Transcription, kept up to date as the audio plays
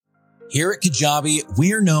Here at Kajabi,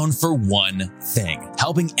 we're known for one thing,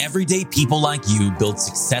 helping everyday people like you build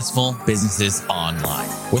successful businesses online.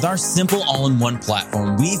 With our simple all-in-one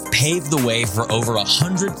platform, we've paved the way for over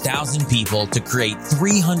 100,000 people to create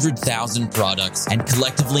 300,000 products and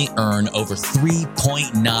collectively earn over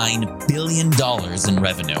 $3.9 billion in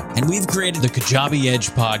revenue. And we've created the Kajabi Edge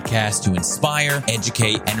podcast to inspire,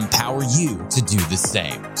 educate, and empower you to do the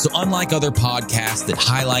same. So unlike other podcasts that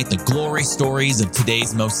highlight the glory stories of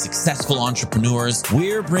today's most successful entrepreneurs,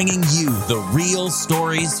 we're bringing you the real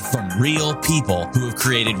stories from real people who have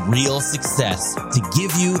created real success to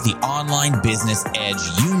give you the online business edge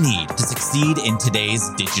you need to succeed in today's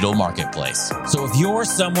digital marketplace. So if you're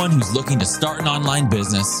someone who's looking to start an online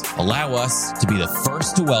business, allow us to be the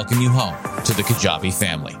first to welcome you home to the Kajabi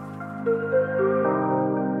family.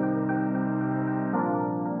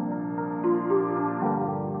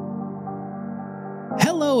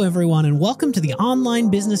 Hello, everyone, and welcome to the Online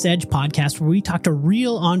Business Edge podcast, where we talk to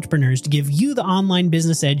real entrepreneurs to give you the online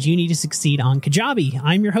business edge you need to succeed on Kajabi.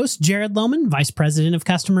 I'm your host, Jared Lohman, Vice President of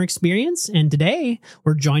Customer Experience, and today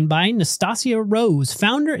we're joined by Nastasya Rose,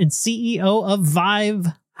 founder and CEO of VIVE.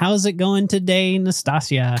 How's it going today,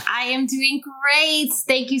 Nastasya? I am doing great.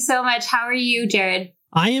 Thank you so much. How are you, Jared?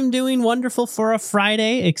 I am doing wonderful for a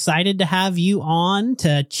Friday. Excited to have you on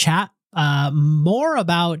to chat more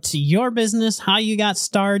about your business, how you got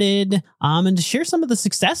started, and to share some of the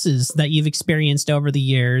successes that you've experienced over the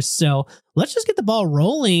years. So let's just get the ball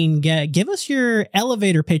rolling. Give us your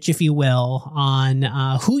elevator pitch, if you will, on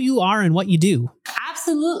who you are and what you do.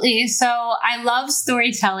 Absolutely. So I love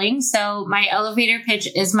storytelling. So my elevator pitch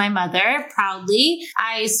is my mother, proudly.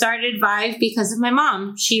 I started VIVE because of my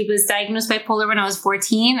mom. She was diagnosed bipolar when I was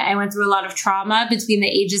 14. I went through a lot of trauma between the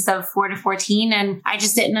ages of 4 to 14, and I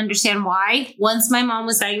just didn't understand why. Once my mom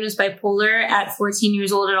was diagnosed bipolar at 14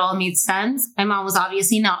 years old, it all made sense. My mom was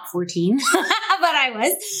obviously not 14, but I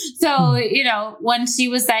was. So, once she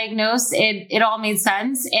was diagnosed, it all made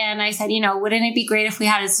sense. And I said, wouldn't it be great if we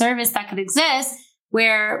had a service that could exist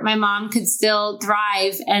where my mom could still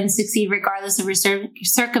thrive and succeed regardless of her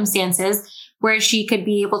circumstances, where she could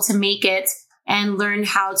be able to make it and learn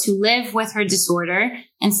how to live with her disorder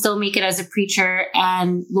and still make it as a preacher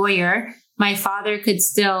and lawyer. My father could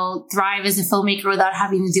still thrive as a filmmaker without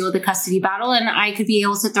having to deal with the custody battle. And I could be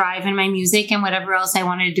able to thrive in my music and whatever else I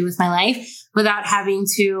wanted to do with my life without having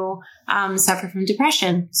to suffer from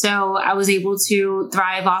depression. So I was able to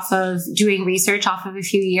thrive off of doing research off of a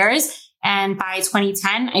few years. And by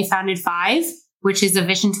 2010, I founded VIVE, which is a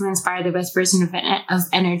vision to inspire the best version of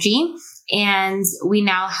energy. And we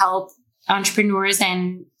now help entrepreneurs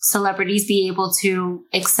and celebrities be able to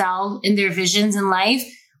excel in their visions in life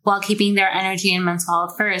while keeping their energy and mental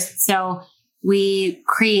health first. So we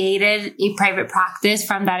created a private practice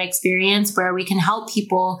from that experience where we can help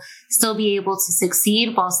people still be able to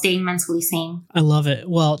succeed while staying mentally sane. I love it.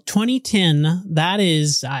 Well, 2010, that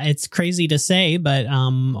is, it's crazy to say, but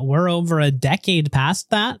we're over a decade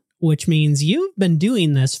past that, which means you've been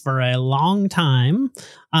doing this for a long time.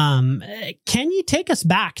 Can you take us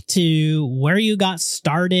back to where you got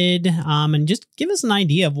started and just give us an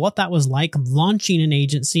idea of what that was like launching an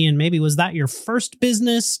agency? And maybe was that your first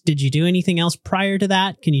business? Did you do anything else prior to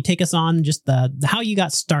that? Can you take us on just the how you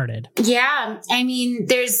got started? Yeah. I mean,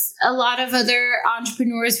 there's a lot of other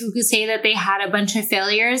entrepreneurs who could say that they had a bunch of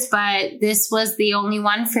failures, but this was the only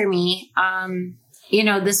one for me.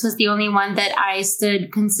 This was the only one that I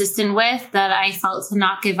stood consistent with, that I felt to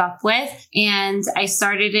not give up with. And I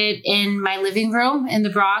started it in my living room in the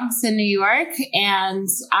Bronx in New York. And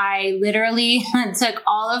I literally took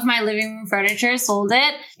all of my living room furniture, sold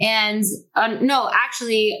it. And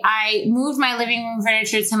I moved my living room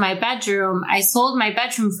furniture to my bedroom. I sold my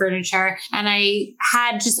bedroom furniture, and I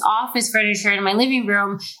had just office furniture in my living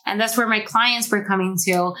room. And that's where my clients were coming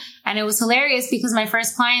to. And it was hilarious because my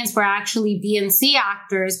first clients were actually B&C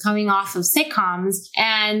actors coming off of sitcoms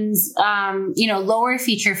and, lower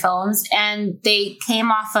feature films. And they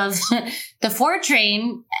came off of the 4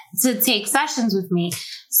 train to take sessions with me.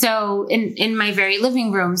 So in my very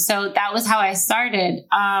living room. So that was how I started.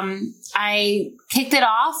 I kicked it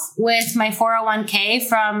off with my 401k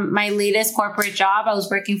from my latest corporate job. I was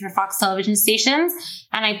working for Fox television stations,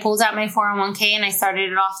 and I pulled out my 401k and I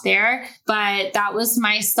started it off there. But that was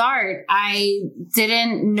my start. I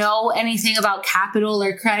didn't know anything about capital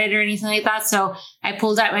or credit or anything like that. So I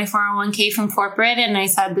pulled out my 401k from corporate and I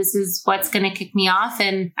said, this is what's going to kick me off.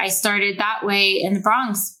 And I started that way in the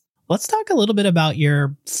Bronx. Let's talk a little bit about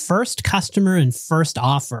your first customer and first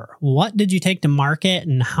offer. What did you take to market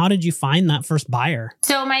and how did you find that first buyer?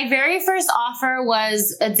 So my very first offer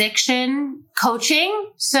was addiction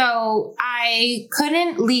coaching. So I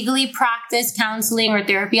couldn't legally practice counseling or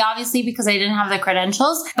therapy, obviously, because I didn't have the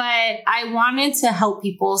credentials, but I wanted to help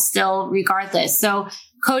people still regardless. So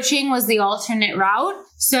coaching was the alternate route.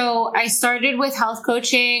 So I started with health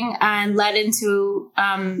coaching and led into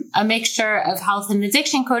a mixture of health and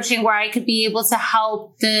addiction coaching where I could be able to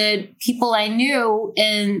help the people I knew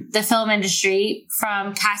in the film industry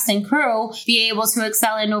from cast and crew be able to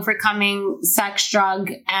excel in overcoming sex,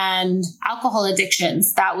 drug, and alcohol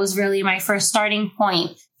addictions. That was really my first starting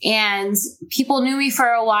point. And people knew me for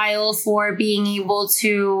a while for being able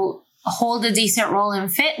to hold a decent role in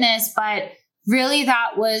fitness, but really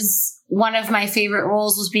that was one of my favorite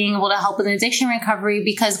roles, was being able to help in addiction recovery,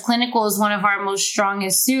 because clinical is one of our most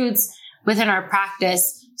strongest suits within our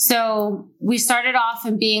practice. So we started off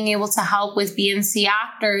in being able to help with B&C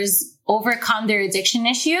actors overcome their addiction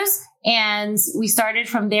issues. And we started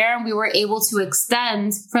from there, and we were able to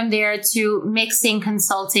extend from there to mixing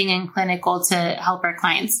consulting and clinical to help our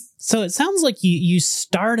clients. So it sounds like you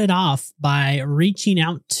started off by reaching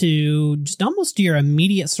out to just almost your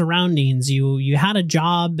immediate surroundings. You had a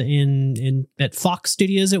job at Fox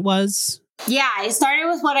Studios, it was? Yeah, I started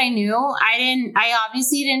with what I knew. I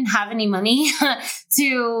obviously didn't have any money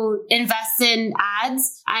to invest in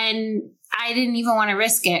ads, and I didn't even want to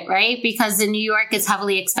risk it, right? Because in New York, it's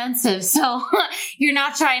heavily expensive. So you're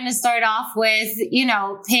not trying to start off with,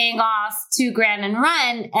 paying off $2,000 in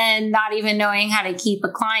rent and not even knowing how to keep a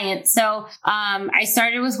client. So I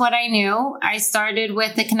started with what I knew. I started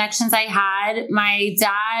with the connections I had. My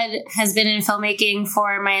dad has been in filmmaking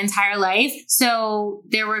for my entire life. So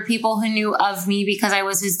there were people who knew of me because I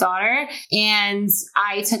was his daughter, and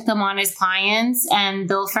I took them on as clients, and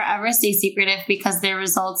they'll forever stay secretive because their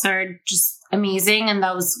results are just amazing. And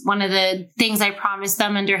that was one of the things I promised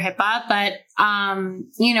them under HIPAA. But,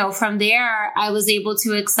 from there, I was able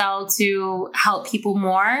to excel to help people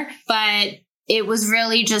more. But it was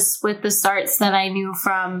really just with the starts that I knew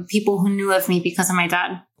from people who knew of me because of my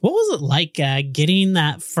dad. What was it like getting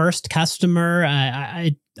that first customer?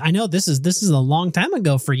 I know this is a long time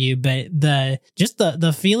ago for you, but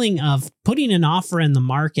the feeling of putting an offer in the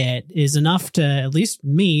market is enough to, at least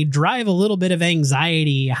me, drive a little bit of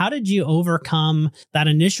anxiety. How did you overcome that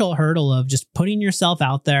initial hurdle of just putting yourself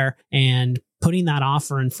out there and putting that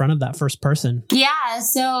offer in front of that first person? Yeah,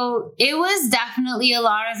 so it was definitely a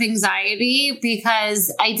lot of anxiety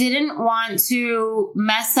because I didn't want to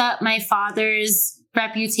mess up my father's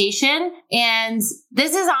reputation. And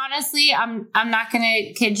this is honestly, I'm not going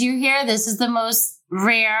to kid you here. This is the most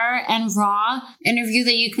rare and raw interview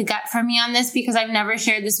that you could get from me on this, because I've never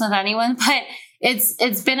shared this with anyone, but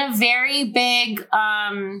it's been a very big,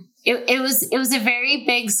 it was a very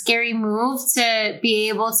big, scary move to be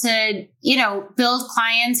able to, build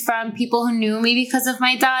clients from people who knew me because of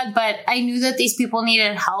my dad, but I knew that these people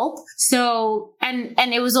needed help. So, and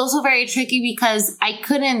it was also very tricky because I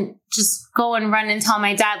couldn't just go and run and tell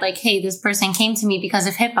my dad, like, hey, this person came to me because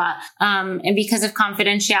of HIPAA, and because of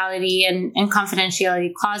confidentiality and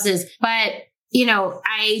confidentiality clauses. But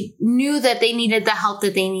I knew that they needed the help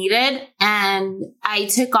that they needed, and I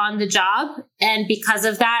took on the job. And because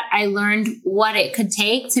of that, I learned what it could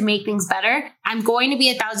take to make things better. I'm going to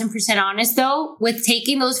be 1,000% honest though, with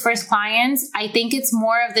taking those first clients. I think it's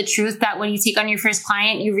more of the truth that when you take on your first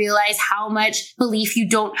client, you realize how much belief you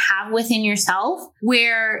don't have within yourself,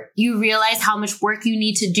 where you realize how much work you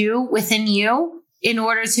need to do within you in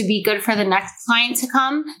order to be good for the next client to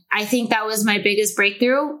come. I think that was my biggest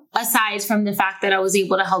breakthrough, aside from the fact that I was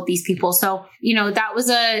able to help these people. So, that was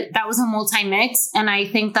a multi-mix. And I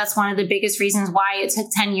think that's one of the biggest reasons why it took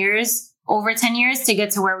over 10 years to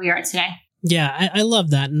get to where we are today. Yeah, I love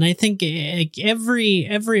that. And I think every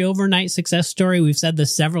overnight success story, we've said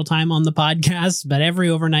this several times on the podcast, but every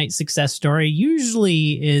overnight success story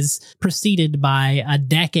usually is preceded by a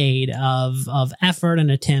decade of effort and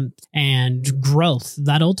attempt and growth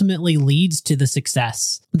that ultimately leads to the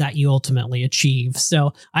success that you ultimately achieve.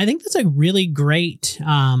 So I think that's a really great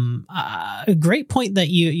point that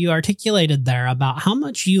you articulated there about how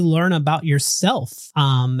much you learn about yourself,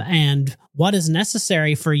 and what is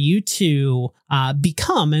necessary for you to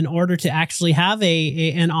become in order to actually have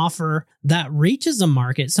an offer that reaches a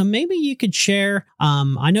market. So maybe you could share,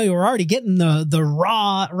 I know you were already getting the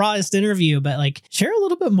rawest interview, but like share a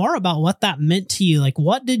little bit more about what that meant to you. Like,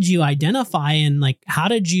 what did you identify and like, how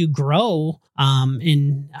did you grow?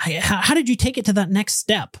 And how did you take it to that next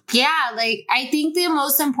step? Yeah, like I think the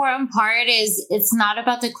most important part is it's not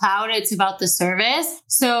about the cloud, it's about the service.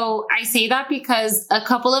 So I say that because a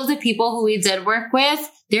couple of the people who we did work with,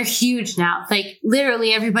 they're huge now. Like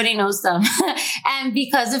literally everybody knows them. And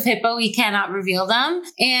because of HIPAA, we cannot reveal them.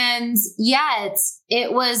 And yet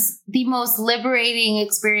it was the most liberating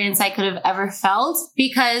experience I could have ever felt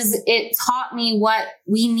because it taught me what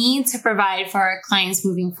we need to provide for our clients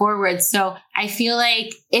moving forward. So I feel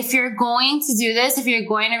like if you're going to do this, if you're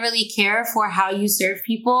going to really care for how you serve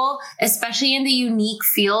people, especially in the unique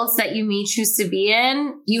fields that you may choose to be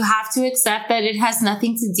in, you have to accept that it has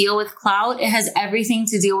nothing to deal with clout. It has everything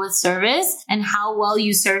to deal with service and how well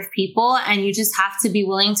you serve people. And you just have to be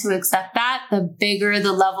willing to accept that. The bigger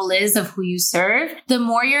the level is of who you serve, the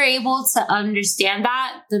more you're able to understand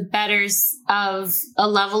that, the better of a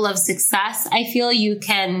level of success I feel you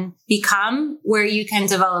can become where you can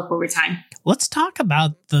develop over time. Let's talk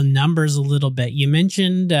about the numbers a little bit. You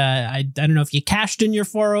mentioned, I don't know if you cashed in your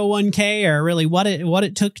 401k or really what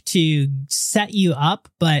it took to set you up,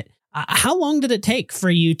 but how long did it take for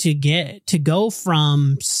you to go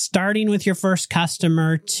from starting with your first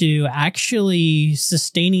customer to actually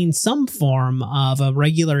sustaining some form of a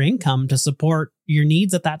regular income to support your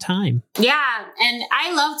needs at that time? Yeah. And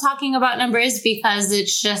I love talking about numbers because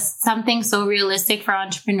it's just something so realistic for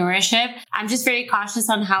entrepreneurship. I'm just very cautious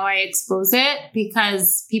on how I expose it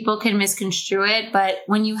because people can misconstrue it. But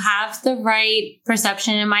when you have the right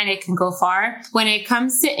perception in mind, it can go far. When it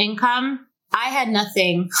comes to income, I had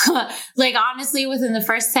nothing. Like honestly, within the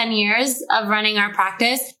first 10 years of running our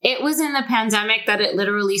practice, it was in the pandemic that it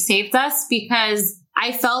literally saved us because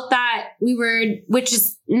I felt that which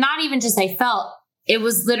is not even just I felt, it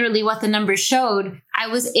was literally what the numbers showed. I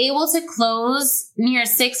was able to close near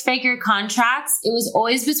 6-figure contracts. It was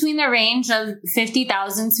always between the range of $50,000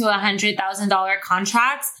 to $100,000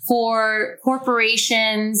 contracts for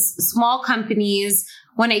corporations, small companies,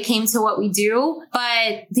 when it came to what we do,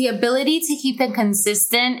 but the ability to keep them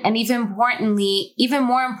consistent and even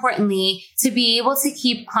more importantly, to be able to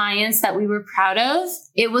keep clients that we were proud of,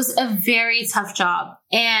 it was a very tough job.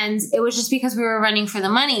 And it was just because we were running for the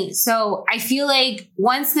money. So I feel like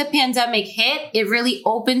once the pandemic hit, it really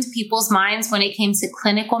opened people's minds when it came to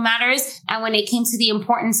clinical matters and when it came to the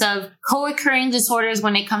importance of co-occurring disorders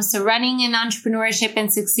when it comes to running in entrepreneurship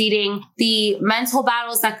and succeeding, the mental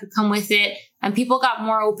battles that could come with it. And people got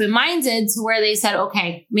more open-minded to where they said,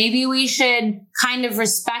 okay, maybe we should kind of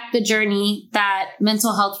respect the journey that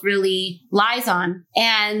mental health really lies on.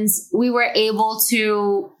 And we were able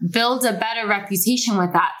to build a better reputation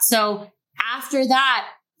with that. So after that,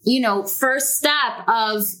 first step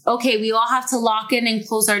of, okay, we all have to lock in and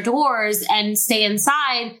close our doors and stay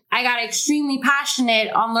inside. I got extremely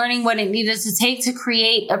passionate on learning what it needed to take to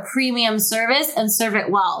create a premium service and serve it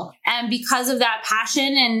well. And because of that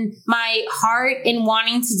passion and my heart in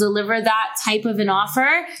wanting to deliver that type of an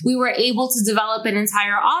offer, we were able to develop an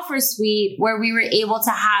entire offer suite where we were able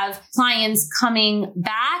to have clients coming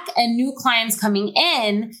back and new clients coming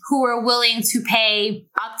in who were willing to pay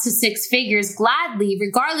up to 6 figures gladly,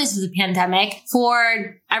 regardless of the pandemic,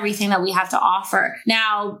 for everything that we have to offer.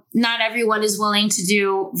 Now, not everyone is willing to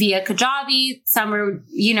do via Kajabi. Some are,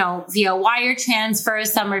 via wire transfer.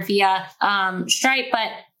 Some are via Stripe. But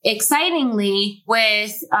excitingly,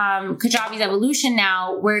 with Kajabi's evolution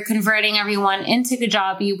now, we're converting everyone into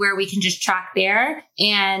Kajabi where we can just track there.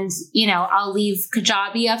 And, I'll leave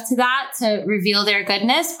Kajabi up to that to reveal their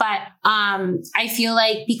goodness. But I feel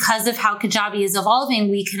like because of how Kajabi is evolving,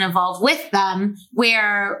 we can evolve with them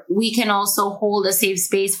where we can also hold a safe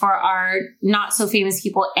space for our not so famous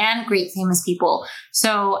people and great famous people.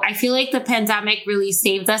 So I feel like the pandemic really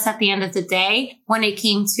saved us at the end of the day when it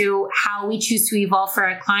came to how we choose to evolve for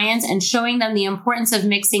our clients and showing them the importance of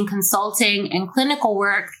mixing consulting and clinical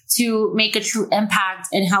work to make a true impact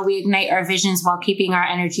in how we ignite our visions while keeping our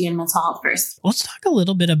energy and mental health first. Let's talk a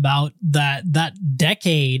little bit about that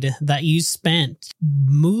decade that you spent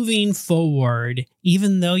moving forward,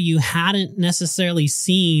 even though you hadn't necessarily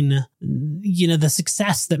seen, the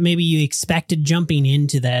success that maybe you expected jumping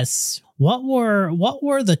into this. What were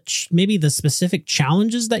maybe the specific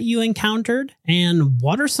challenges that you encountered, and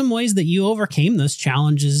what are some ways that you overcame those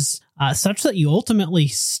challenges such that you ultimately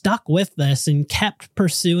stuck with this and kept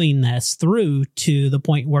pursuing this through to the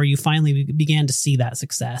point where you finally began to see that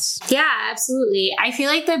success? Yeah, absolutely. I feel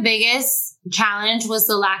like the biggest challenge was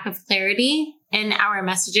the lack of clarity. in our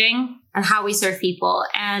messaging and how we serve people.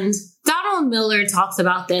 And Donald Miller talks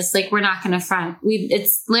about this, like, we're not going to front.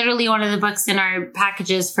 It's literally one of the books in our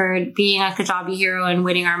packages for being a Kajabi hero and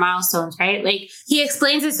winning our milestones, right? Like, he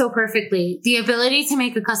explains it so perfectly. The ability to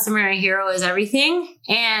make a customer a hero is everything.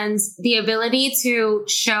 And the ability to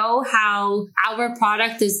show how our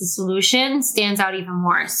product is the solution stands out even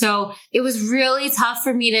more. So it was really tough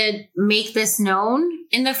for me to make this known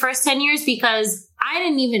in the first 10 years because I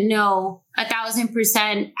didn't even know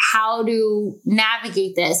 1,000% how to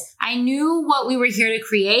navigate this. I knew what we were here to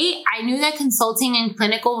create. I knew that consulting and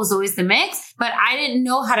clinical was always the mix, but I didn't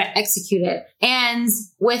know how to execute it. And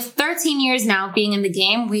with 13 years now being in the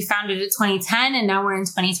game, we founded in 2010 and now we're in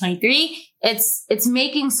 2023. It's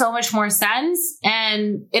making so much more sense.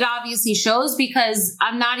 And it obviously shows because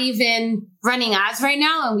I'm not even running ads right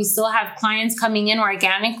now and we still have clients coming in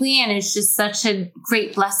organically. And it's just such a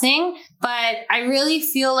great blessing. But I really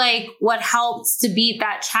feel like what helped to beat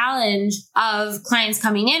that challenge of clients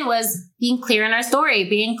coming in was being clear in our story,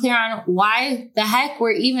 being clear on why the heck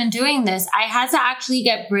we're even doing this. I had to actually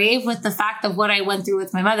get brave with the fact of what I went through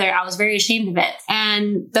with my mother. I was very ashamed of it.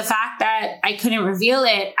 And the fact that I couldn't reveal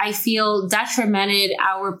it, I feel detrimented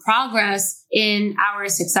our progress in our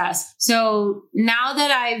success. So now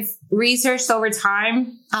that I've researched over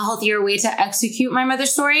time a healthier way to execute my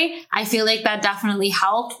mother's story, I feel like that definitely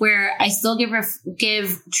helped, where I still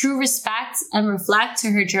give true respect and reflect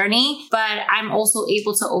to her journey, but I'm also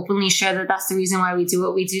able to openly share that that's the reason why we do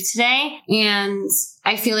what we do today. And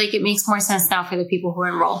I feel like it makes more sense now for the people who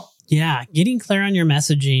enroll. Yeah, getting clear on your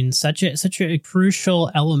messaging, such a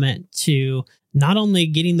crucial element to not only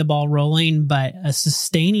getting the ball rolling, but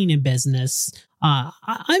sustaining a business.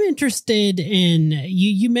 I'm interested in,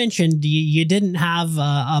 you mentioned you didn't have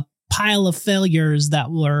a pile of failures that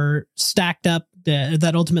were stacked up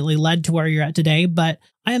that ultimately led to where you're at today, but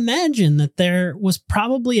I imagine that there was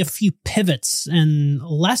probably a few pivots and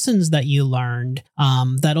lessons that you learned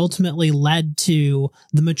that ultimately led to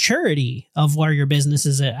the maturity of where your business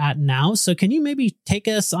is at now. So can you maybe take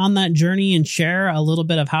us on that journey and share a little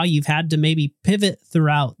bit of how you've had to maybe pivot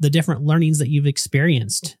throughout the different learnings that you've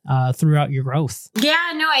experienced throughout your growth?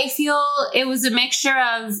 Yeah, no, I feel it was a mixture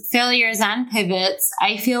of failures and pivots.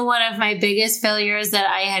 I feel one of my biggest failures that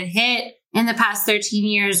I had hit in the past 13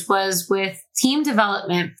 years was with team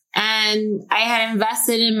development. And I had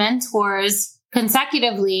invested in mentors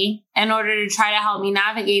consecutively in order to try to help me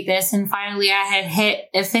navigate this. And finally, I had hit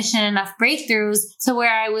efficient enough breakthroughs to where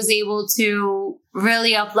I was able to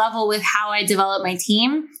really up level with how I develop my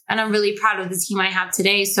team. And I'm really proud of the team I have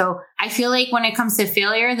today. So I feel like when it comes to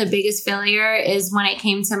failure, the biggest failure is when it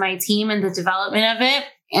came to my team and the development of it.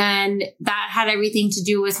 And that had everything to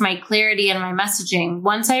do with my clarity and my messaging.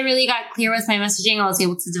 Once I really got clear with my messaging, I was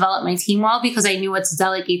able to develop my team well because I knew what to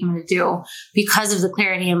delegate them to do because of the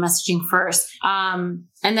clarity and messaging first. And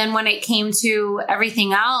then when it came to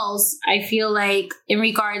everything else, I feel like in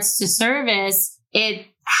regards to service, it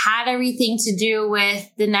had everything to do with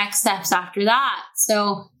the next steps after that.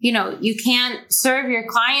 So, you can't serve your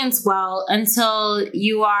clients well until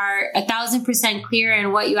you are 1,000% clear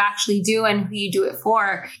in what you actually do and who you do it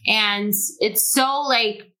for. And it's so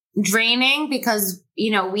draining because,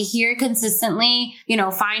 we hear consistently,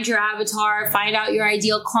 find your avatar, find out your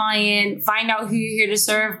ideal client, find out who you're here to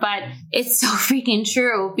serve. But it's so freaking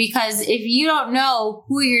true because if you don't know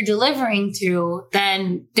who you're delivering to,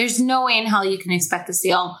 then there's no way in hell you can expect a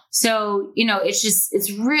sale. So,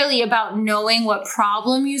 it's really about knowing what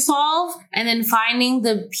problem you solve and then finding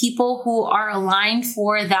the people who are aligned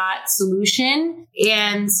for that solution.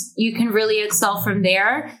 And you can really excel from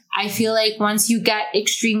there. I feel like once you get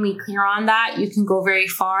extremely clear on that, you can go very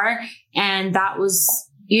far. And that was,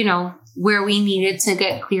 where we needed to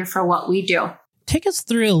get clear for what we do. Take us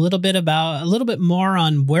through a little bit more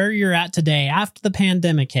on where you're at today after the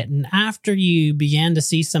pandemic hit and after you began to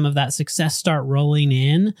see some of that success start rolling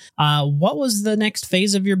in. What was the next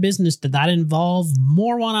phase of your business? Did that involve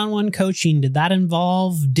more one-on-one coaching? Did that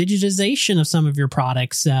involve digitization of some of your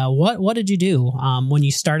products? What did you do when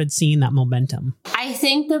you started seeing that momentum? I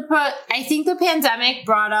think the pandemic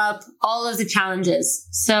brought up all of the challenges.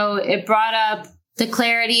 So it brought up the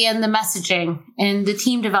clarity and the messaging and the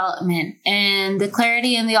team development and the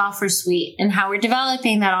clarity in the offer suite and how we're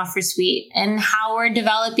developing that offer suite and how we're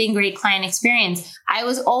developing great client experience. I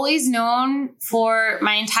was always known for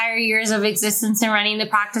my entire years of existence and running the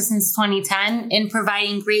practice since 2010 in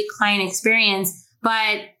providing great client experience,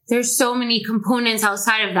 but there's so many components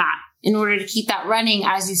outside of that in order to keep that running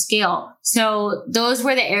as you scale. So those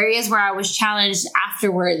were the areas where I was challenged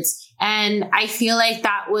afterwards. And I feel like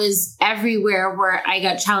that was everywhere where I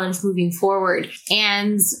got challenged moving forward.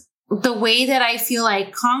 And the way that I feel I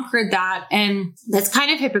conquered that, and that's kind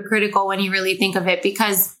of hypocritical when you really think of it,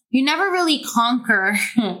 because you never really conquer,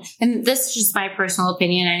 and this is just my personal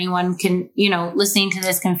opinion. Anyone can, listening to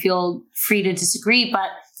this can feel free to disagree, but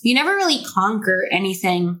you never really conquer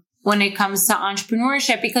anything when it comes to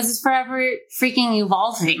entrepreneurship because it's forever freaking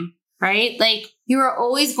evolving, right? Like you are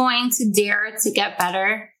always going to dare to get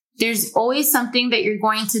better. There's always something that you're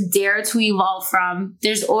going to dare to evolve from.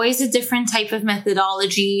 There's always a different type of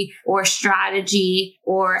methodology or strategy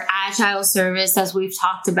or agile service, as we've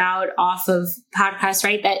talked about off of podcasts,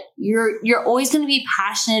 right? That you're always going to be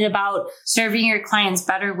passionate about serving your clients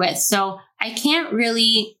better with. So I can't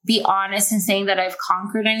really be honest in saying that I've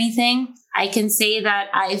conquered anything. I can say that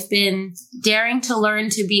I've been daring to learn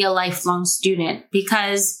to be a lifelong student,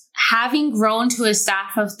 because having grown to a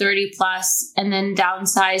staff of 30 plus and then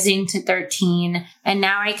downsizing to 13, and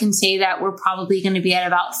now I can say that we're probably going to be at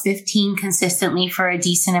about 15 consistently for a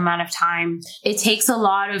decent amount of time. It takes a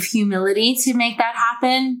lot of humility to make that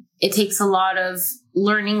happen. It takes a lot of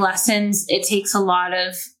learning lessons. It takes a lot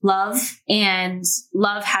of love, and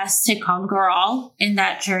love has to conquer all in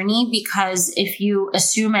that journey, because if you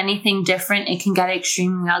assume anything different, it can get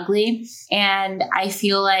extremely ugly. And I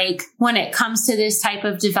feel like when it comes to this type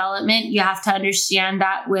of development, you have to understand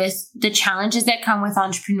that with the challenges that come with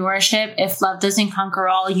entrepreneurship, if love doesn't conquer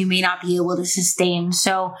all, you may not be able to sustain.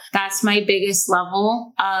 So that's my biggest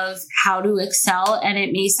level of how to excel. And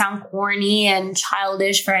it may sound corny and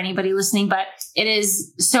childish for anybody listening, but it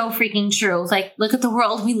is so freaking true. Like, look at the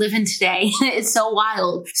world we live in today. It's so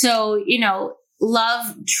wild. So,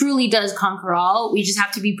 love truly does conquer all. We just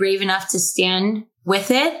have to be brave enough to stand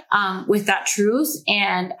with it, with that truth.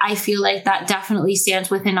 And I feel like that definitely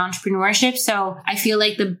stands within entrepreneurship. So I feel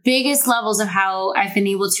like the biggest levels of how I've been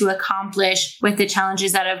able to accomplish with the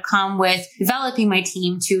challenges that have come with developing my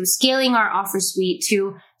team, to scaling our offer suite,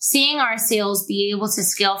 to seeing our sales be able to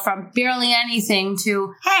scale from barely anything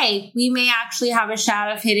to, hey, we may actually have a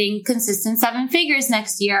shot of hitting consistent 7 figures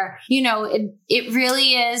next year. It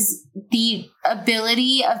really is the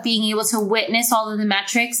ability of being able to witness all of the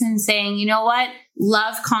metrics and saying, you know what?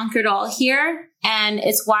 Love conquered all here. And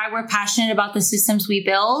it's why we're passionate about the systems we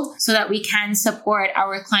build, so that we can support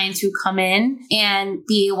our clients who come in and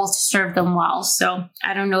be able to serve them well. So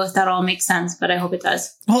I don't know if that all makes sense, but I hope it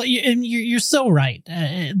does. Well, you're so right.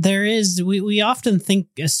 We often think,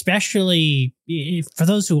 especially for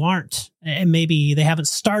those who aren't, and maybe they haven't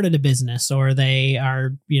started a business, or they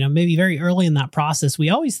are, maybe very early in that process, we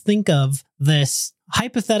always think of this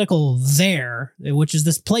hypothetical there, which is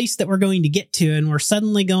this place that we're going to get to, and we're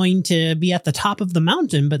suddenly going to be at the top of the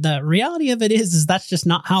mountain. But the reality of it is that's just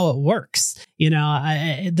not how it works.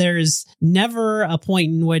 There's never a point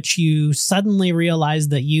in which you suddenly realize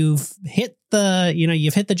that you've hit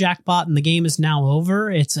the jackpot and the game is now over.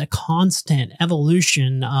 It's a constant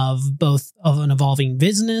evolution of both of an evolving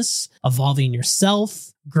business, evolving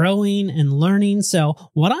yourself, growing and learning. So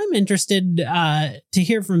what I'm interested to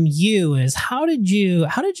hear from you is how did you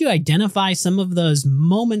identify some of those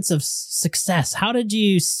moments of success? How did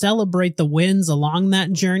you celebrate the wins along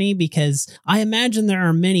that journey? Because I imagine there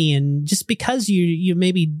are many, and just because you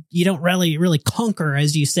maybe you don't really conquer,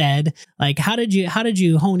 as you said, like how did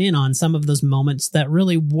you hone in on some of those moments that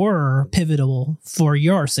really were pivotal for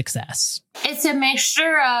your success? It's a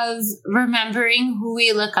mixture of remembering who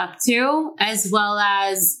we look up to, as well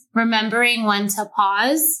as remembering when to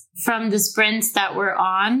pause from the sprints that we're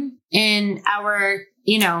on in our,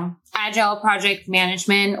 agile project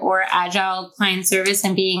management or agile client service,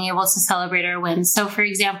 and being able to celebrate our wins. So for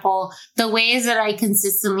example, the ways that I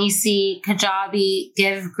consistently see Kajabi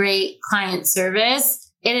give great client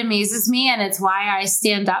service, it amazes me. And it's why I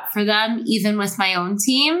stand up for them, even with my own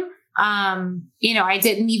team. I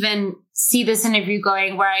didn't even see this interview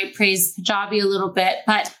going where I praised Kajabi a little bit,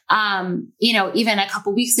 but, even a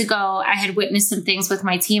couple weeks ago, I had witnessed some things with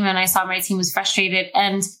my team, and I saw my team was frustrated,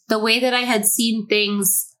 and the way that I had seen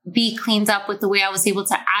things be cleaned up with the way I was able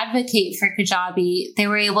to advocate for Kajabi, they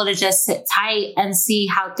were able to just sit tight and see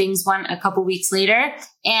how things went a couple weeks later.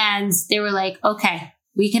 And they were like, okay,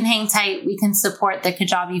 we can hang tight. We can support the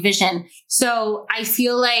Kajabi vision. So I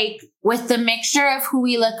feel like with the mixture of who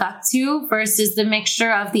we look up to versus the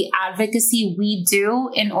mixture of the advocacy we do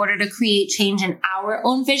in order to create change in our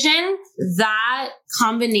own vision, that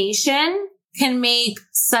combination can make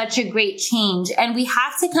such a great change. And we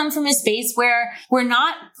have to come from a space where we're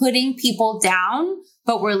not putting people down,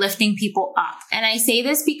 but we're lifting people up. And I say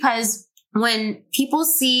this because when people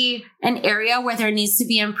see an area where there needs to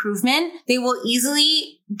be improvement, they will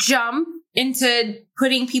easily jump into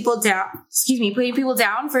putting people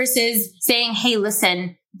down versus saying, hey,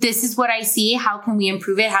 listen, this is what I see. How can we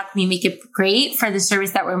improve it? How can we make it great for the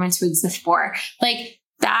service that we're meant to exist for? Like,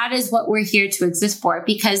 that is what we're here to exist for,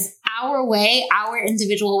 because our way, our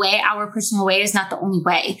individual way, our personal way is not the only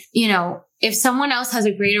way. You know, if someone else has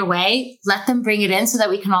a greater way, let them bring it in so that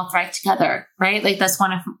we can all thrive together, right? Like that's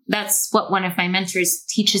what one of my mentors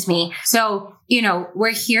teaches me. So, you know,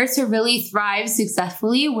 we're here to really thrive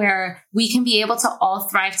successfully where we can be able to all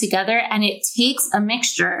thrive together. And it takes a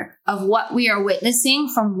mixture of what we are witnessing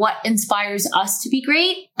from what inspires us to be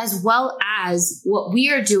great, as well as what we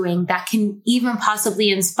are doing that can even possibly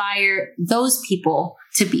inspire those people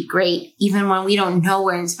to be great, even when we don't know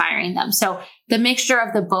we're inspiring them. So the mixture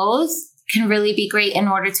of the both can really be great in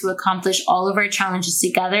order to accomplish all of our challenges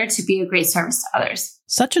together to be a great service to others.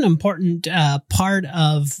 Such an important part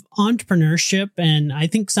of entrepreneurship. And I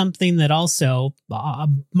think something that also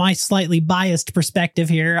my slightly biased perspective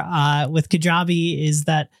here with Kajabi is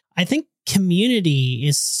that I think community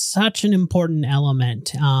is such an important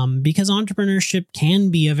element because entrepreneurship can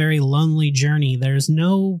be a very lonely journey. There's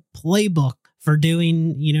no playbook for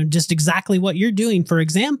doing, you know, just exactly what you're doing. For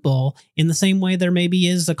example, in the same way there maybe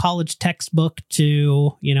is a college textbook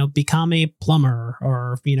to, you know, become a plumber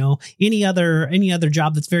or, you know, any other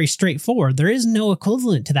job that's very straightforward. There is no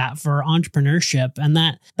equivalent to that for entrepreneurship, and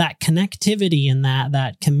that connectivity and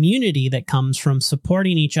that community that comes from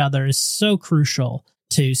supporting each other is so crucial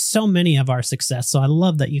to so many of our success. So I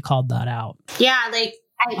love that you called that out. Yeah, like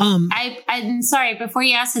I'm sorry, before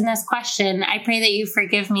you ask the next question, I pray that you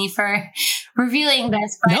forgive me for revealing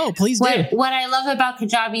this. But no, please do. What I love about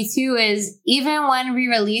Kajabi too is even when we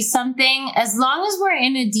release something, as long as we're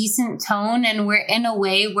in a decent tone and we're in a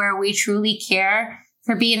way where we truly care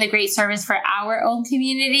for being the great service for our own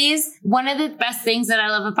communities. One of the best things that I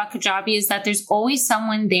love about Kajabi is that there's always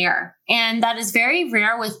someone there. And that is very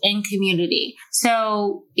rare within community.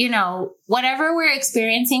 So, you know, whatever we're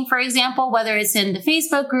experiencing, for example, whether it's in the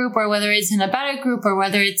Facebook group or whether it's in a beta group or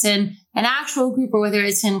whether it's in an actual group or whether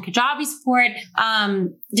it's in Kajabi support,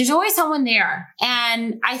 there's always someone there.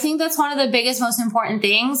 And I think that's one of the biggest, most important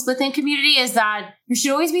things within community is that there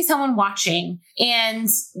should always be someone watching. And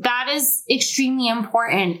that is extremely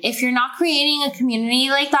important. If you're not creating a community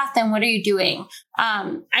like that, then what are you doing?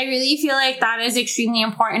 I really feel like that is extremely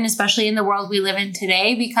important, especially in the world we live in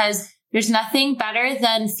today, because there's nothing better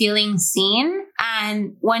than feeling seen.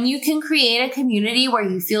 And when you can create a community where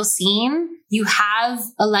you feel seen, you have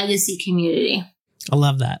a legacy community. I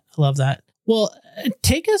love that. I love that. Well,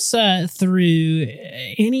 take us through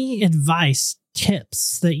any advice,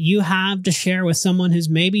 tips that you have to share with someone who's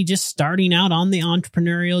maybe just starting out on the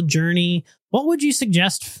entrepreneurial journey. What would you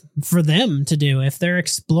suggest for them to do if they're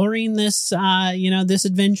exploring this, this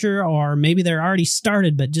adventure, or maybe they're already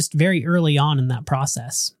started, but just very early on in that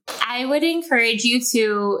process? I would encourage you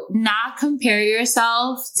to not compare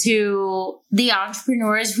yourself to the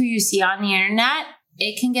entrepreneurs who you see on the internet.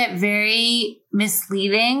 It can get very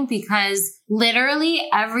misleading because literally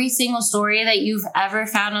every single story that you've ever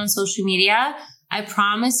found on social media, I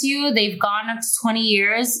promise you, they've gone up to 20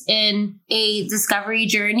 years in a discovery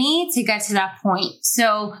journey to get to that point.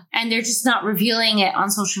 So, and they're just not revealing it on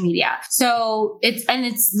social media. So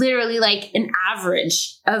it's literally like an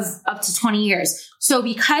average of up to 20 years. So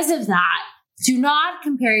because of that, do not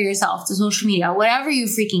compare yourself to social media, whatever you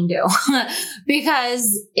freaking do,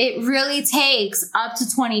 because it really takes up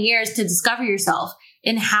to 20 years to discover yourself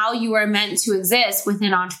in how you are meant to exist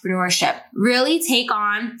within entrepreneurship. Really take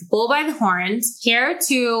on the bull by the horns, care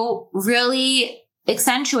to really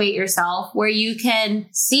accentuate yourself where you can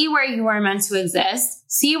see where you are meant to exist,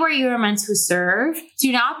 see where you are meant to serve.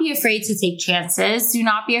 Do not be afraid to take chances. Do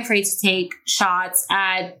not be afraid to take shots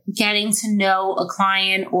at getting to know a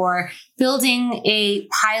client or building a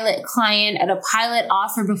pilot client at a pilot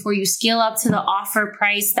offer before you scale up to the offer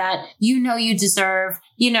price that you know you deserve.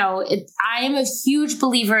 You know, I am a huge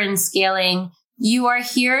believer in scaling. You are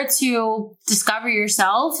here to discover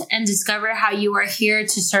yourself and discover how you are here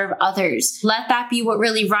to serve others. Let that be what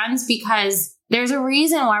really runs, because there's a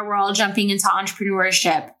reason why we're all jumping into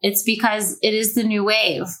entrepreneurship. It's because it is the new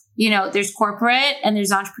wave. You know, there's corporate and there's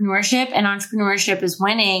entrepreneurship, and entrepreneurship is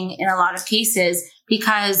winning in a lot of cases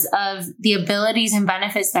because of the abilities and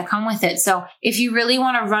benefits that come with it. So if you really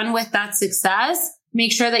want to run with that success,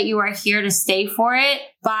 make sure that you are here to stay for it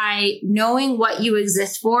by knowing what you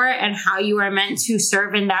exist for and how you are meant to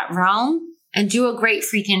serve in that realm, and do a great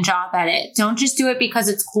freaking job at it. Don't just do it because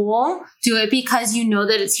it's cool. Do it because you know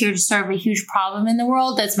that it's here to serve a huge problem in the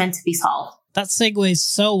world that's meant to be solved. That segues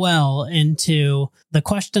so well into the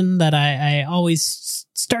question that I always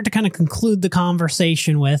start to kind of conclude the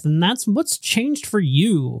conversation with, and that's what's changed for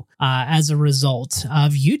you as a result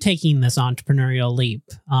of you taking this entrepreneurial leap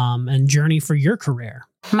and journey for your career.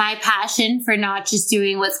 My passion for not just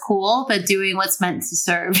doing what's cool, but doing what's meant to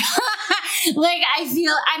serve. Like, I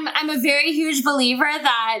feel I'm a very huge believer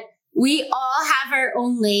that we all have our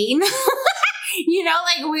own lane. You know,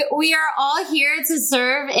 like we are all here to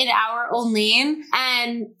serve in our own lane.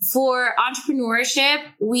 And for entrepreneurship,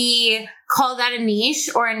 we call that a niche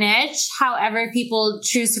or a niche, however people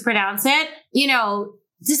choose to pronounce it. You know,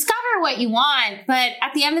 discover what you want. But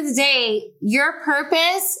at the end of the day, your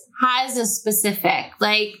purpose has a specific,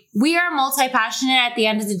 like, we are multi-passionate at the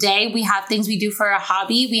end of the day. We have things we do for a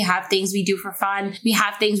hobby. We have things we do for fun. We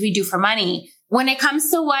have things we do for money. When it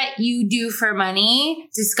comes to what you do for money,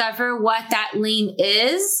 discover what that lane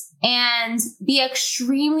is and be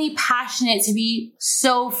extremely passionate to be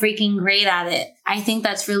so freaking great at it. I think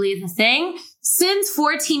that's really the thing. Since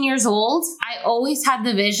 14 years old, I always had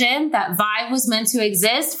the vision that VIVE was meant to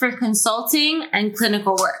exist for consulting and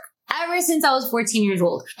clinical work. Ever since I was 14 years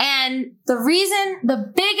old. And the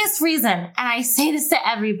biggest reason, and I say this to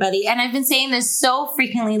everybody, and I've been saying this so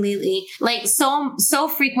frequently lately,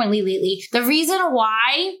 the reason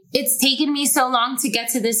why it's taken me so long to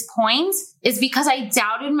get to this point is because I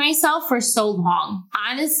doubted myself for so long.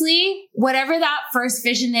 Honestly, whatever that first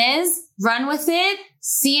vision is, run with it,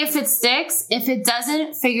 see if it sticks. If it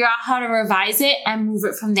doesn't, figure out how to revise it and move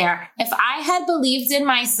it from there. If I had believed in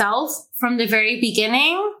myself from the very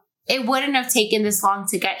beginning, it wouldn't have taken this long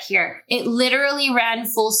to get here. It literally ran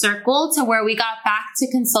full circle to where we got back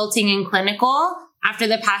to consulting and clinical after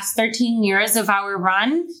the past 13 years of our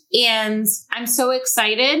run. And I'm so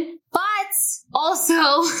excited. But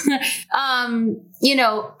also,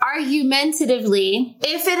 argumentatively,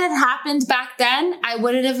 if it had happened back then, I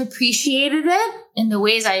wouldn't have appreciated it in the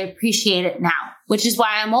ways I appreciate it now, which is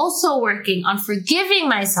why I'm also working on forgiving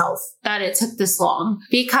myself that it took this long,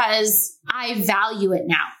 because I value it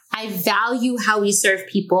now. I value how we serve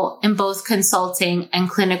people in both consulting and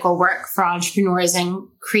clinical work for entrepreneurs and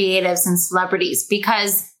creatives and celebrities,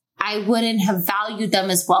 because I wouldn't have valued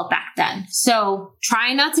them as well back then. So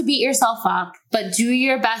try not to beat yourself up, but do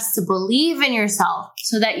your best to believe in yourself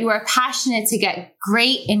so that you are passionate to get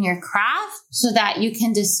great in your craft, so that you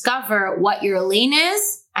can discover what your lane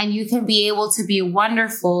is and you can be able to be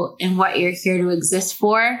wonderful in what you're here to exist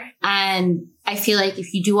for. And I feel like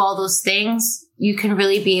if you do all those things, you can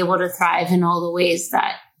really be able to thrive in all the ways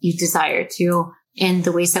that you desire to, in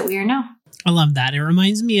the ways that we are now. I love that. It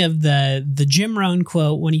reminds me of the Jim Rohn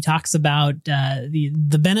quote when he talks about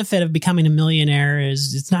the benefit of becoming a millionaire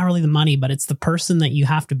is it's not really the money, but it's the person that you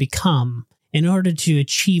have to become in order to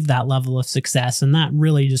achieve that level of success. And that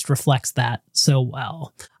really just reflects that so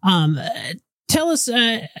well. Tell us,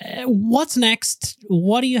 what's next?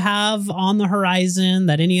 What do you have on the horizon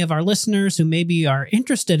that any of our listeners who maybe are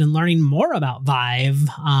interested in learning more about VIVE,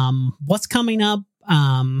 what's coming up?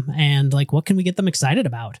 And like, what can we get them excited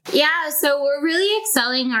about? Yeah, so we're really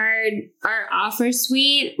excelling our offer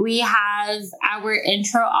suite. We have our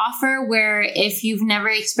intro offer where if you've never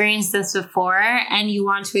experienced this before and you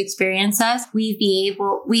want to experience us, we've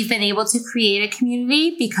been able to create a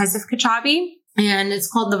community because of Kajabi. And it's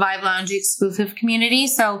called the VIVE Lounge Exclusive Community.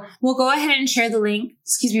 So we'll go ahead and share the link,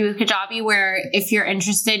 with Kajabi, where if you're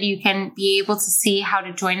interested, you can be able to see how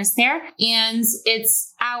to join us there. And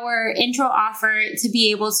it's our intro offer to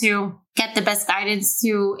be able to get the best guidance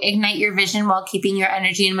to ignite your vision while keeping your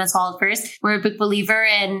energy and mental health first. We're a big believer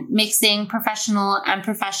in mixing professional and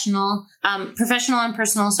personal,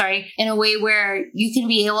 in a way where you can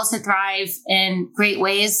be able to thrive in great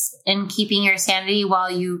ways in keeping your sanity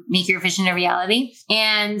while you make your vision a reality.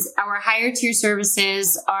 And our higher tier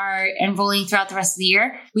services are enrolling throughout the rest of the year.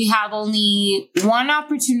 We have only one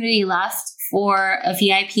opportunity left for a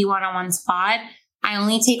VIP one-on-one spot. I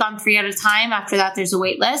only take on 3 at a time. After that, there's a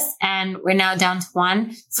wait list, and we're now down to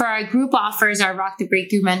 1. For our group offers, our Rock the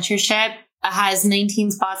Breakthrough mentorship has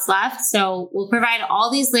 19 spots left. So we'll provide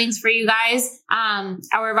all these links for you guys.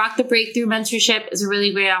 Our Rock the Breakthrough mentorship is a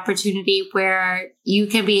really great opportunity where you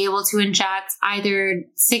can be able to inject either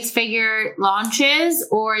 6-figure launches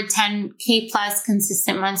or 10K plus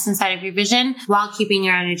consistent months inside of your vision while keeping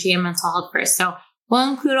your energy and mental health first. So We'll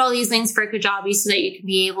include all these links for Kajabi so that you can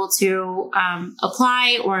be able to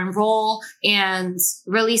apply or enroll and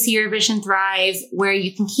really see your vision thrive, where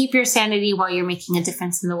you can keep your sanity while you're making a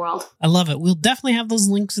difference in the world. I love it. We'll definitely have those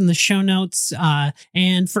links in the show notes.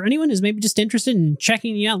 And for anyone who's maybe just interested in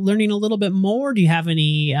checking you out, learning a little bit more, do you have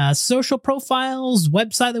any social profiles,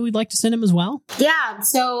 website that we'd like to send them as well? Yeah.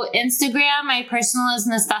 So Instagram, my personal is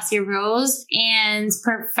Nastasya Rose, and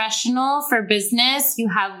professional for business, you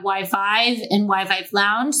have VIVE and VIVE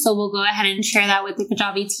Lounge. So we'll go ahead and share that with the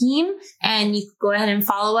Kajabi team, and you can go ahead and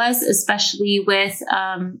follow us, especially with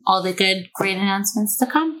all the good, great announcements to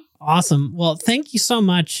come. Awesome. Well, thank you so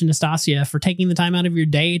much, Nastasya, for taking the time out of your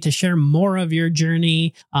day to share more of your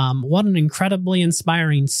journey. What an incredibly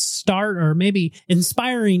inspiring start, or maybe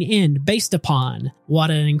inspiring end, based upon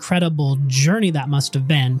what an incredible journey that must have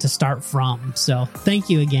been to start from. So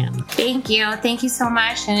thank you again. Thank you. Thank you so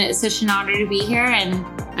much. And it's such an honor to be here. And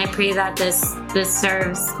I pray that this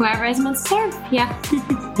serves whoever is meant to serve. Yeah.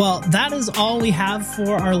 Well, that is all we have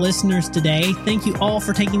for our listeners today. Thank you all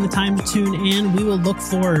for taking the time to tune in. We will look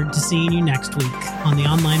forward to seeing you next week on the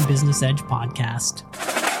Online Business Edge podcast.